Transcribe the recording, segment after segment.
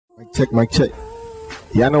Mic check, mic check.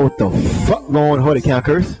 Y'all know what the fuck going on? Hold it, can I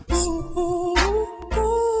curse?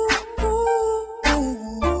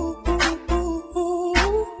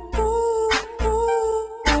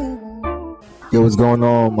 Yo, what's going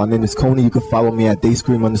on? My name is Cony. You can follow me at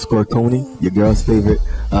dayscream_Cony. Your girl's favorite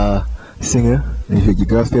singer. Your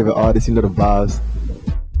girl's favorite artist. You know the vibes.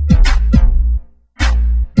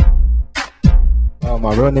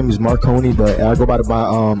 My real name is Cony, but I go by my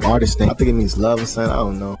artist name. I think it means love or something. I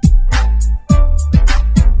don't know.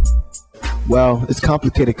 Well, it's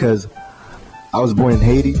complicated because I was born in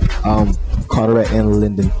Haiti, Carteret and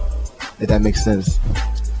Linden. If that makes sense.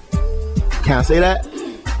 Can I say that?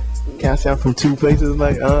 Can I say I'm from two places?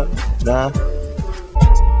 Like, nah.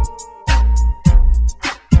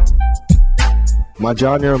 My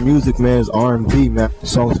genre of music, man, is R&B, man.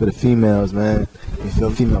 Songs for the females, man. You feel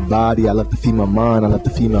me? Female body. I love the female mind. I love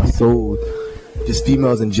the female soul. Just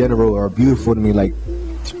females in general are beautiful to me. Like,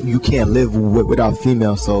 you can't live without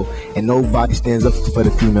females, so, and nobody stands up for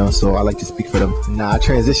the females, so I like to speak for them. Nah, I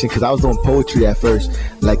transitioned because I was doing poetry at first,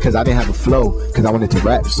 like, because I didn't have a flow, because I wanted to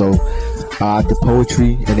rap, so I did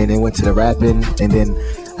poetry, and then it went to the rapping, and then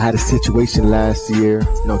I had a situation last year,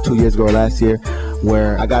 2 years ago last year,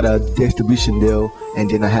 where I got a distribution deal, and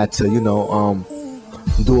then I had to,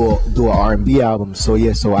 do a R&B album. So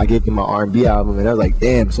yeah, so I gave them my R&B album, and I was like,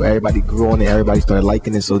 damn. So everybody grew on it, everybody started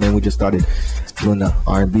liking it. So then we just started doing the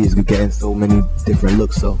R&B. Is getting so many different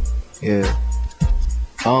looks. So yeah,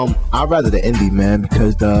 I'd rather the indie, man,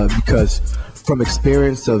 because from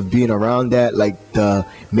experience of being around that, like, the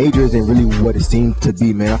major isn't really what it seemed to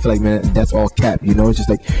be, man. I feel like, man, that's all cap, it's just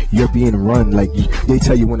like you're being run, like they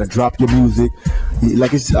tell you when to drop your music,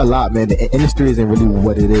 like it's a lot, man. The industry isn't really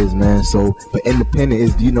what it is, man. So, but independent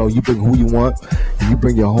is, you bring who you want, and you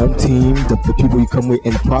bring your home team, the people you come with,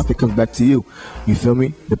 and the profit comes back to you. You feel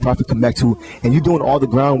me? The profit comes back to, and you're doing all the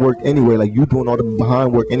groundwork anyway, like you doing all the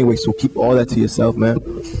behind work anyway, so keep all that to yourself, man.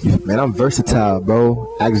 Man, I'm versatile,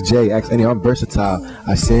 bro. Ask Jay, ask any, I'm versatile.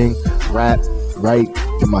 I sing, rap, write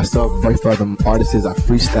for myself, write for other artists. I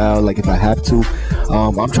freestyle, like, if I have to.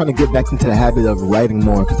 I'm trying to get back into the habit of writing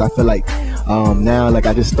more, because I feel like now, like,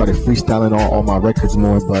 I just started freestyling on all my records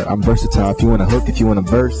more. But I'm versatile. If you want a hook, if you want a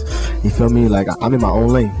verse, you feel me? Like, I'm in my own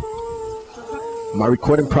lane. My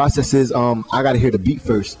recording process is I gotta hear the beat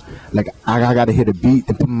first. Like, I gotta hear the beat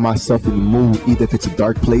and put myself in the mood. Either if it's a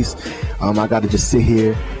dark place, I gotta just sit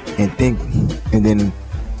here and think, and then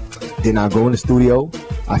I go in the studio,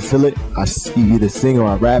 I feel it, I either sing or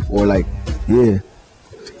I rap, or like, yeah.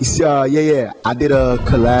 You see, yeah, I did a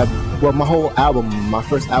collab. Well, my whole album, my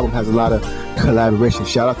first album, has a lot of collaboration.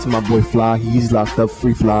 Shout out to my boy Fly, he's locked up,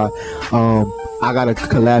 Free Fly. I got a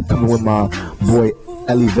collab coming with my boy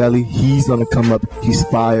Veli. He's gonna come up, he's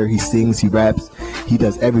fire, he sings, he raps, he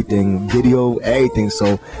does everything, video, everything,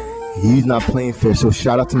 so he's not playing fair. So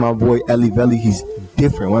shout out to my boy Veli, he's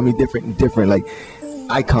different. When I mean different, like,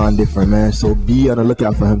 icon different, man. So be on the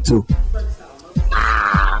lookout for him too.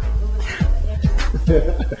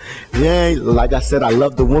 Yeah, like I said, I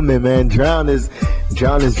love the woman, man. Drown is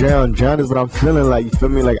what I'm feeling like. You feel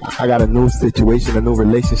me? Like, I got a new situation, a new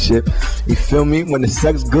relationship. You feel me? When the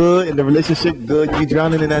sex good and the relationship good, you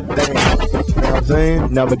drowning in that thing. You know what I'm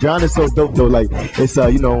saying? Now, but Drown is so dope though. Like, it's it's a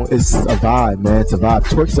vibe, man. It's a vibe.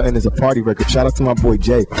 Twerk Something is a party record. Shout out to my boy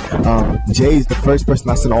Jay. Jay's the first person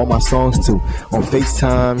I send all my songs to on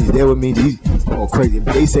FaceTime. He's there with me. He's crazy. If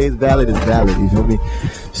they say it's valid, it's valid. You feel me?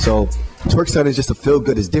 So Twerk Something is just a feel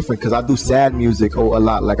good. It's different because I do sad music a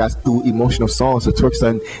lot. Like, I do emotional songs. So Twerk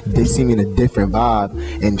Something, they see me in a different vibe.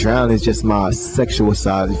 And Drown is just my sexual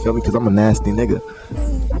side. You feel me? Because I'm a nasty nigga.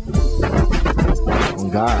 Oh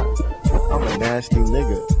God, I'm a nasty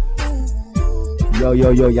nigga. Yo,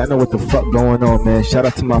 y'all know what the fuck going on, man. Shout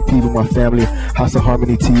out to my people, my family, House of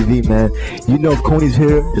Harmony TV, man. If Cony's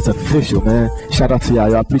here, it's official, man. Shout out to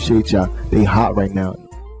y'all. Y'all appreciate y'all. They hot right now.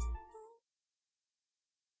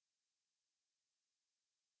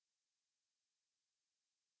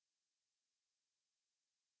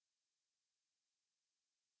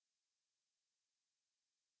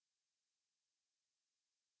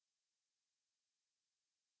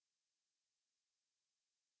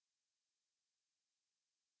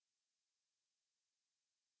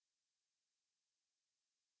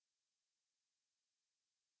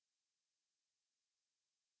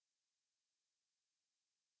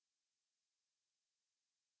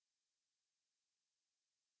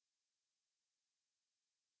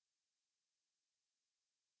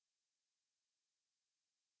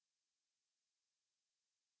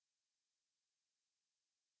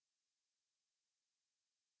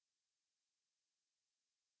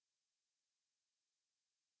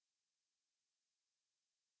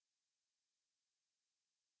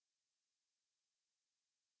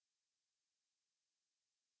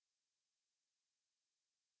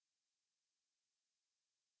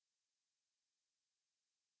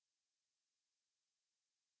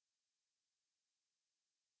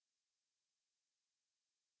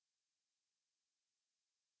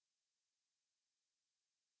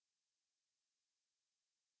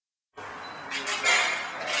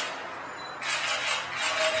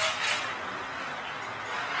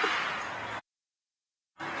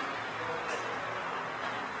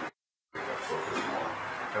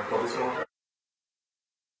 Hold this one.